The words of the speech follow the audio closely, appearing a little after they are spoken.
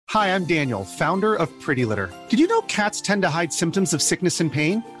Hi, I'm Daniel, founder of Pretty Litter. Did you know cats tend to hide symptoms of sickness and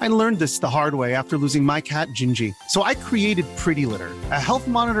pain? I learned this the hard way after losing my cat, Gingy. So I created Pretty Litter, a health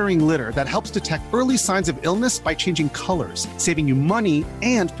monitoring litter that helps detect early signs of illness by changing colors, saving you money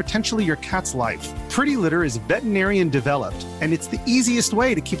and potentially your cat's life. Pretty Litter is veterinarian developed, and it's the easiest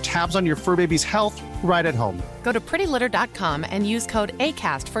way to keep tabs on your fur baby's health right at home. Go to prettylitter.com and use code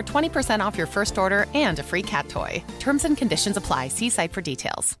ACAST for 20% off your first order and a free cat toy. Terms and conditions apply. See site for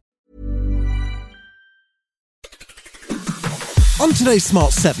details. On today's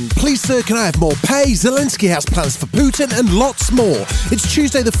Smart 7, please sir, can I have more pay? Zelensky has plans for Putin and lots more. It's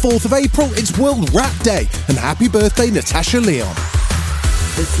Tuesday the 4th of April, it's World Rap Day, and happy birthday Natasha Lyonne.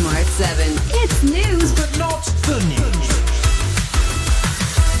 The Smart 7. It's news, but not the news.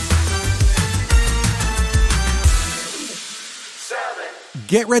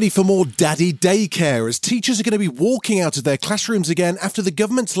 Get ready for more daddy daycare as teachers are going to be walking out of their classrooms again after the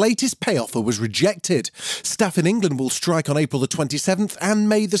government's latest pay offer was rejected. Staff in England will strike on April the 27th and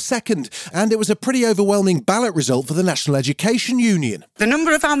May the 2nd, and it was a pretty overwhelming ballot result for the National Education Union. The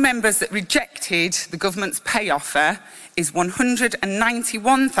number of our members that rejected the government's pay offer is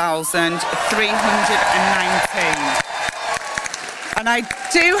 191,319. And I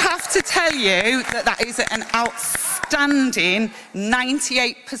do have to tell you that is an outstanding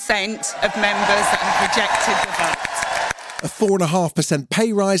 98% of members that have rejected the vote. A 4.5%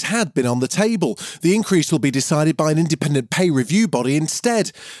 pay rise had been on the table. The increase will be decided by an independent pay review body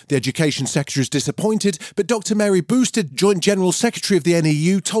instead. The Education Secretary is disappointed, but Dr Mary Boosted, Joint General Secretary of the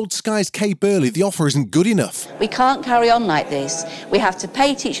NEU, told Sky's Kay Burley the offer isn't good enough. We can't carry on like this. We have to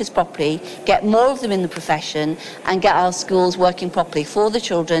pay teachers properly, get more of them in the profession, and get our schools working properly for the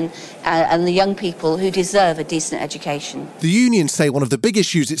children and the young people who deserve a decent education. The unions say one of the big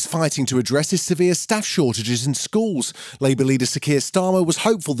issues it's fighting to address is severe staff shortages in schools. Labour leader Sir Keir Starmer was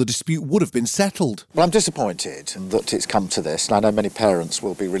hopeful the dispute would have been settled. Well, I'm disappointed that it's come to this, and I know many parents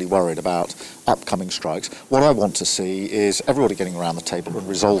will be really worried about upcoming strikes. What I want to see is everybody getting around the table and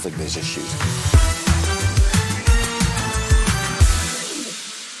resolving these issues.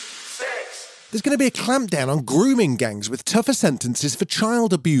 There's going to be a clampdown on grooming gangs with tougher sentences for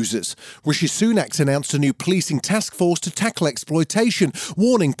child abusers. Rishi Sunak's announced a new policing task force to tackle exploitation,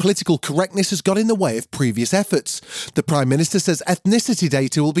 warning political correctness has got in the way of previous efforts. The Prime Minister says ethnicity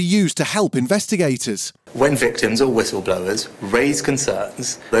data will be used to help investigators. When victims or whistleblowers raise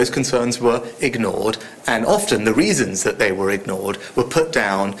concerns, those concerns were ignored, and often the reasons that they were ignored were put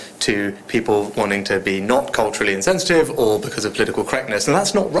down to people wanting to be not culturally insensitive or because of political correctness, and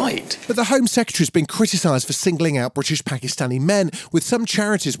that's not right. But the Home Secretary has been criticised for singling out British Pakistani men, with some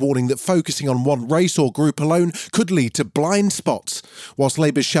charities warning that focusing on one race or group alone could lead to blind spots. Whilst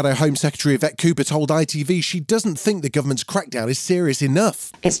Labour's Shadow Home Secretary Yvette Cooper told ITV she doesn't think the government's crackdown is serious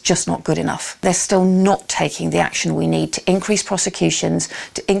enough. It's just not good enough. They're still not taking the action we need to increase prosecutions,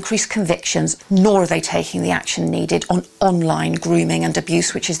 to increase convictions, nor are they taking the action needed on online grooming and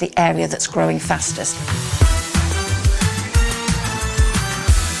abuse, which is the area that's growing fastest.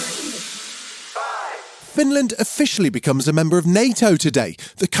 Finland officially becomes a member of NATO today.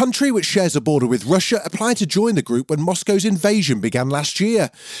 The country, which shares a border with Russia, applied to join the group when Moscow's invasion began last year.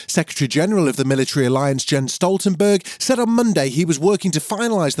 Secretary-General of the military alliance, Jens Stoltenberg, said on Monday he was working to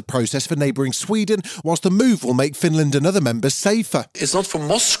finalise the process for neighbouring Sweden, whilst the move will make Finland and other members safer. It's not for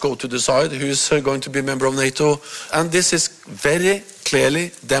Moscow to decide who is going to be a member of NATO, and this is very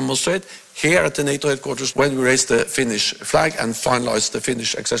clearly demonstrated here at the NATO headquarters when we raised the Finnish flag and finalised the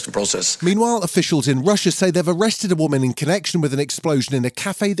Finnish accession process. Meanwhile, officials in Russia say they've arrested a woman in connection with an explosion in a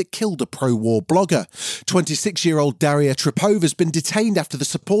cafe that killed a pro-war blogger. 26-year-old Daria Trepova has been detained after the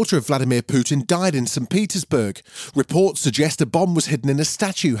supporter of Vladimir Putin died in St. Petersburg. Reports suggest a bomb was hidden in a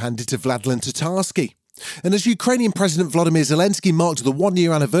statue handed to Vladlen Tatarsky. And as Ukrainian President Volodymyr Zelensky marked the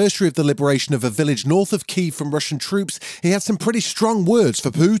one-year anniversary of the liberation of a village north of Kyiv from Russian troops, he had some pretty strong words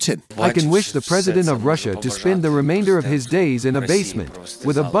for Putin. I can wish the president of Russia to spend the remainder of his days in a basement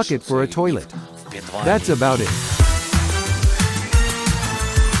with a bucket for a toilet. That's about it.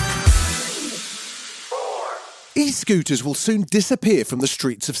 E-scooters will soon disappear from the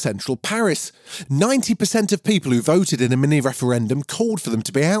streets of central Paris. 90% of people who voted in a mini-referendum called for them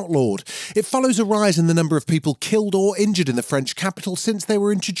to be outlawed. It follows a rise in the number of people killed or injured in the French capital since they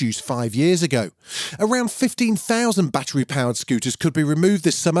were introduced 5 years ago. Around 15,000 battery-powered scooters could be removed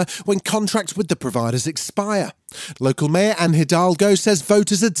this summer when contracts with the providers expire. Local Mayor Anne Hidalgo says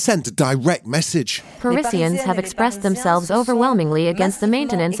voters had sent a direct message. Parisians have expressed themselves overwhelmingly against the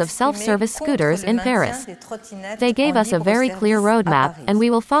maintenance of self-service scooters in Paris. They gave us a very clear roadmap, and we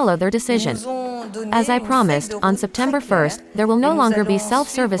will follow their decision. As I promised, on September 1st, there will no longer be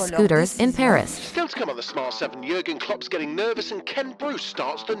self-service scooters in Paris. Still to come on the Smart 7, Jurgen Klopp's getting nervous and Ken Bruce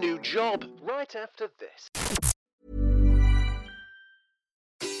starts the new job. Right after this.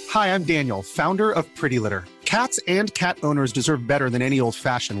 Hi, I'm Daniel, founder of Pretty Litter. Cats and cat owners deserve better than any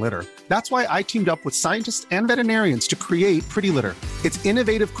old-fashioned litter. That's why I teamed up with scientists and veterinarians to create Pretty Litter. Its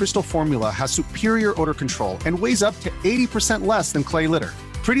innovative crystal formula has superior odor control and weighs up to 80% less than clay litter.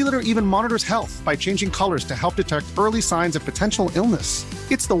 Pretty Litter even monitors health by changing colors to help detect early signs of potential illness.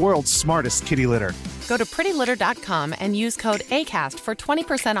 It's the world's smartest kitty litter. Go to prettylitter.com and use code ACAST for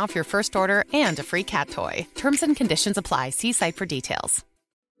 20% off your first order and a free cat toy. Terms and conditions apply. See site for details.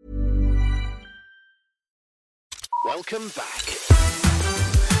 Welcome back.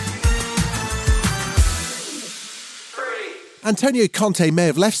 Antonio Conte may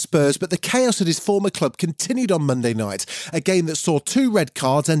have left Spurs, but the chaos at his former club continued on Monday night. A game that saw 2 red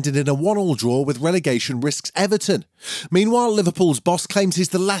cards ended in a 1-1 draw with relegation risks Everton. Meanwhile, Liverpool's boss claims he's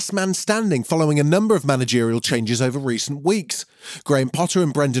the last man standing following a number of managerial changes over recent weeks. Graham Potter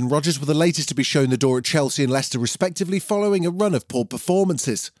and Brendan Rodgers were the latest to be shown the door at Chelsea and Leicester respectively following a run of poor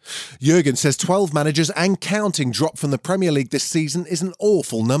performances. Jurgen says 12 managers and counting dropped from the Premier League this season is an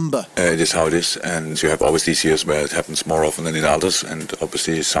awful number. It is how it is, and you have always these years where it happens more often than in others, and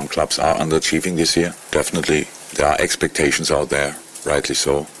obviously some clubs are underachieving this year. Definitely there are expectations out there, rightly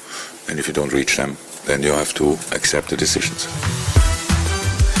so, and if you don't reach them, then you have to accept the decisions.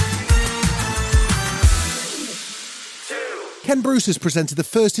 Ken Bruce has presented the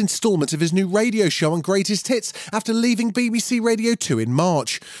first instalment of his new radio show on Greatest Hits after leaving BBC Radio 2 in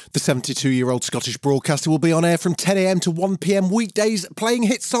March. The 72-year-old Scottish broadcaster will be on air from 10 a.m. to 1 p.m. weekdays, playing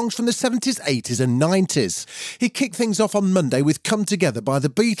hit songs from the 70s, 80s and 90s. He kicked things off on Monday with Come Together by the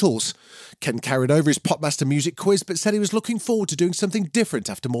Beatles. Ken carried over his Popmaster music quiz but said he was looking forward to doing something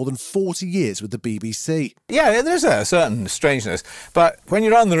different after more than 40 years with the BBC. Yeah, there's a certain strangeness, but when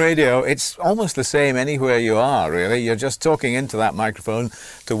you're on the radio, it's almost the same anywhere you are, really. You're just talking into that microphone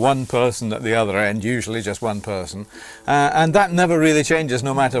to one person at the other end, usually just one person, and that never really changes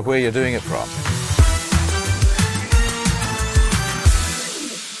no matter where you're doing it from.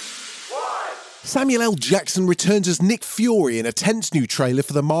 Samuel L. Jackson returns as Nick Fury in a tense new trailer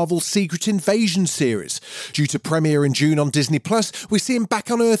for the Marvel Secret Invasion series. Due to premiere in June on Disney+, we see him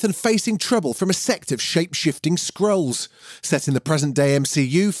back on Earth and facing trouble from a sect of shape-shifting Skrulls. Set in the present-day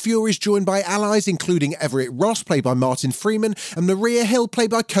MCU, Fury's joined by allies including Everett Ross, played by Martin Freeman, and Maria Hill, played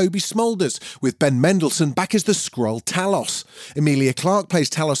by Kobe Smulders, with Ben Mendelsohn back as the Skrull Talos. Emilia Clarke plays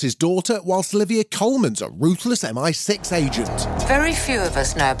Talos' daughter, whilst Olivia Colman's a ruthless MI6 agent. Very few of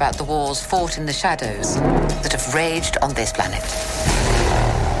us know about the wars fought in the shadows that have raged on this planet.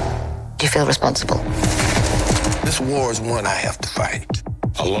 Do you feel responsible? This war is one I have to fight.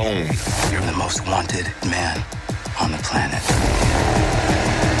 Alone. You're the most wanted man on the planet.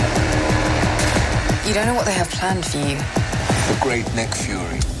 You don't know what they have planned for you. The great Nick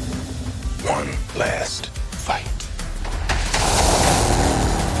Fury. One last fight.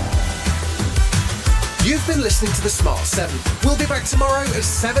 You've been listening to The Smart 7. We'll be back tomorrow at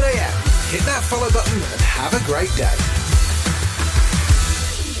 7 a.m. Hit that follow button and have a great day.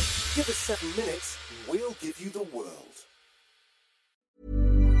 Give us 7 minutes and we'll give you the world.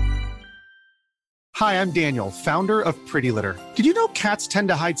 Hi, I'm Daniel, founder of Pretty Litter. Did you know cats tend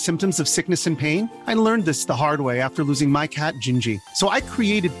to hide symptoms of sickness and pain? I learned this the hard way after losing my cat, Gingy. So I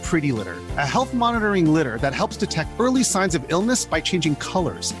created Pretty Litter, a health monitoring litter that helps detect early signs of illness by changing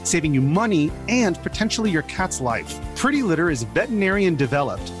colors, saving you money and potentially your cat's life. Pretty Litter is veterinarian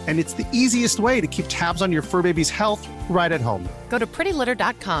developed, and it's the easiest way to keep tabs on your fur baby's health right at home. Go to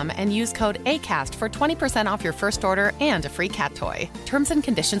prettylitter.com and use code ACAST for 20% off your first order and a free cat toy. Terms and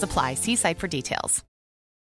conditions apply. See site for details.